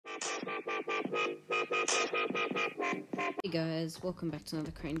Hey guys, welcome back to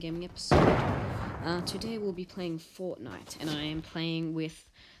another Crane Gaming episode. Today we'll be playing Fortnite, and I am playing with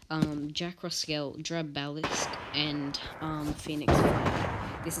Jack Roskell, Drab, basilik, and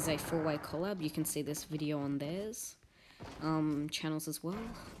Pheonix. This is a 4-way collab. You can see this video on theirs channels as well.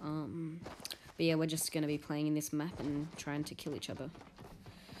 But yeah, we're just going to be playing in this map and trying to kill each other.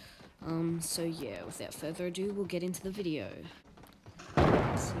 So yeah, without further ado, we'll get into the video.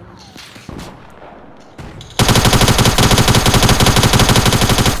 Let's see.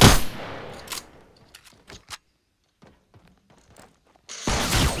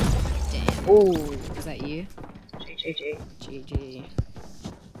 Oh, is that you? GG.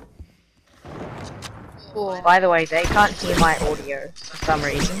 Oh. By the way, they can't hear my audio for some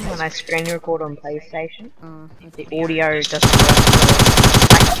reason when I screen record on PlayStation. The audio doesn't work.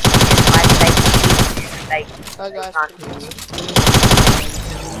 They can't hear me.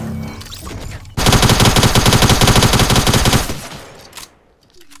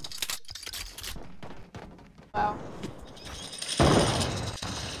 Wow.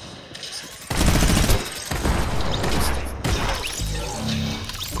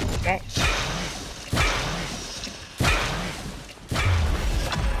 Okay.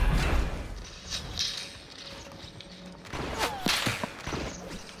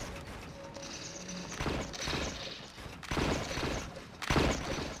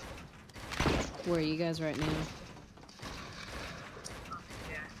 Where are you guys right now?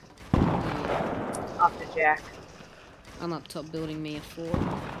 After Jack. I'm up top building me a fort.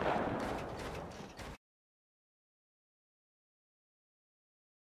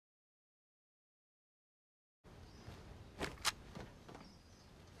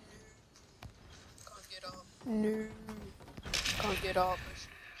 No. Can't get up.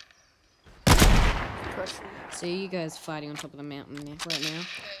 So you guys fighting on top of the mountain right now?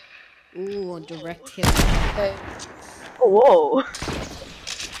 Ooh, a direct hit. Hey. Whoa!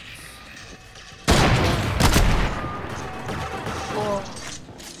 Whoa.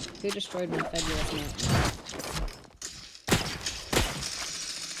 Who destroyed my fabulous mountain?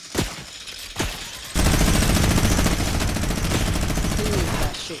 Who is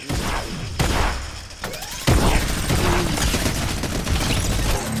that shooting?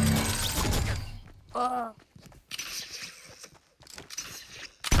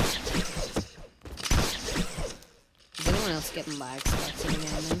 Is anyone else getting lag spikes every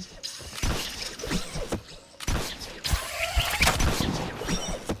now and then?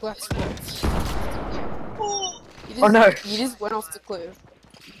 Black spots. Oh no! You just went off the cliff.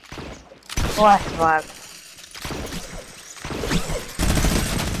 Oh, I survived.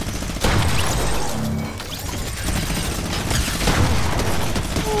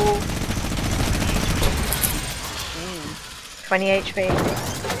 Damn. 20 HP.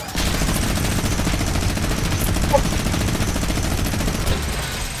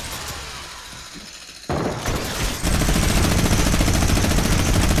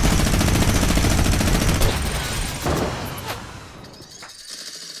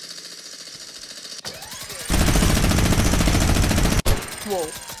 Whoa.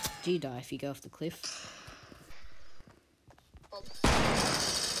 Do you die if you go off the cliff?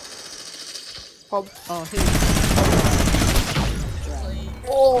 Prob. Oh, who? Drab.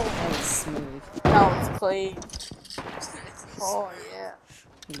 Oh. That was smooth. That was clean. Oh yeah.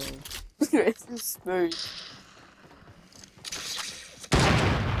 Lol. It's just smooth.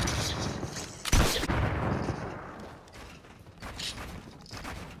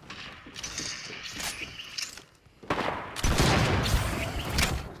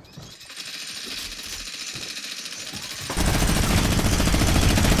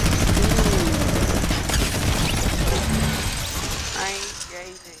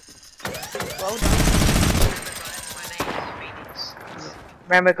 Well done.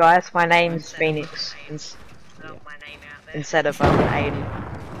 Remember guys, my name's Pheonix. Instead of Aiden.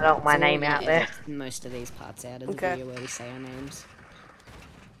 I don't want my name out there. Most of these parts out of the Okay. video where we say our names.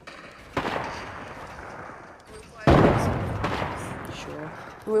 Sure.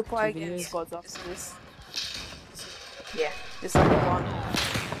 We'll play Videos. against squads after this. Yeah. It's like one.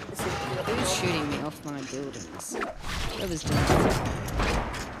 Who's shooting me off my buildings? Whoever's doing that.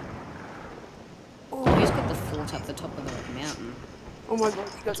 Oh, who's got the fort up the top of the mountain? Oh my god,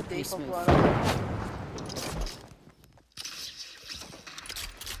 you got the Pretty default smooth. ladder.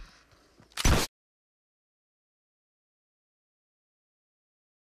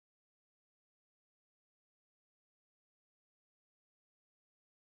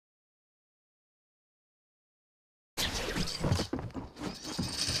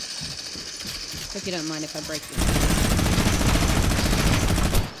 Hope you don't mind if I break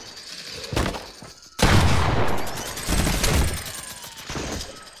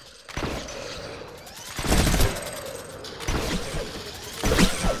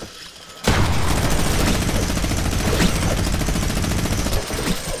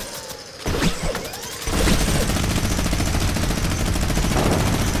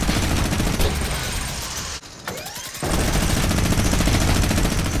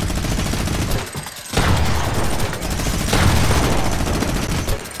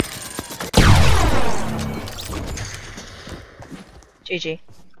GG.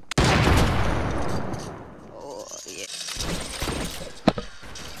 Oh, yeah.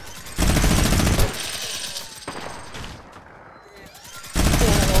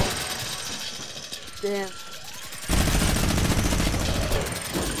 Damn.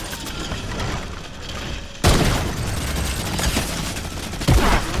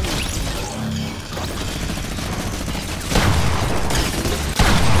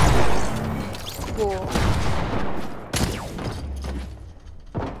 Cool.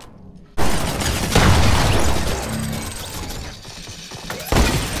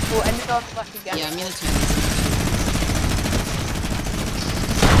 We'll end it on like again. Yeah, I'm gonna turn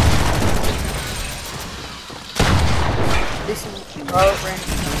this into This is random.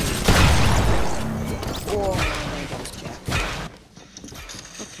 Oh. there goes Jack.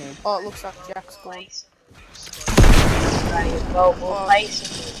 Okay. Oh, it looks like Jack's gone. Right, well, we'll play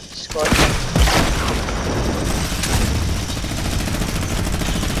some squad.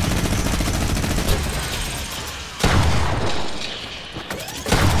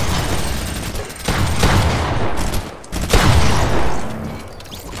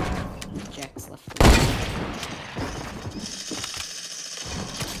 Jack's left.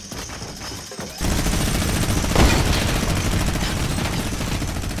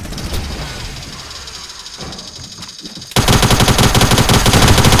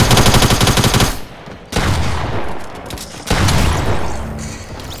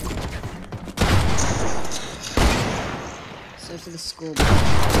 So for the scoreboard.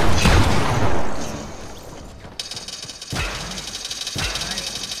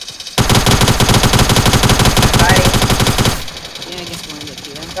 Alrighty, Yeah, I guess we'll end it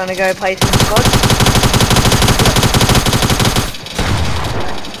here. gonna go play some squad.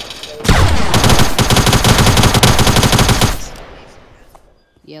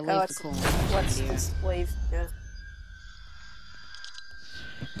 Yeah, Okay, leave the call. let's video. just leave. Yeah.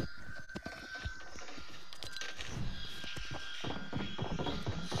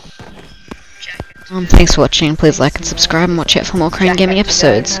 Thanks for watching. Please like and subscribe and watch out for more Crane Gaming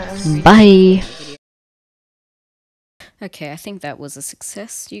episodes. Bye! Okay, I think that was a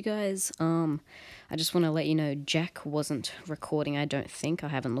success, you guys. I just want to let you know Jack wasn't recording, I don't think. I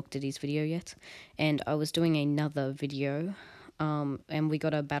haven't looked at his video yet. And I was doing another video, and we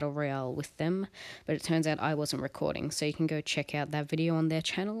got a battle royale with them, but it turns out I wasn't recording, so you can go check out that video on their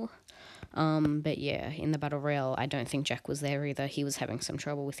channel. But yeah, in the battle royale, I don't think Jack was there either. He was having some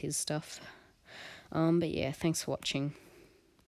trouble with his stuff. But yeah, thanks for watching.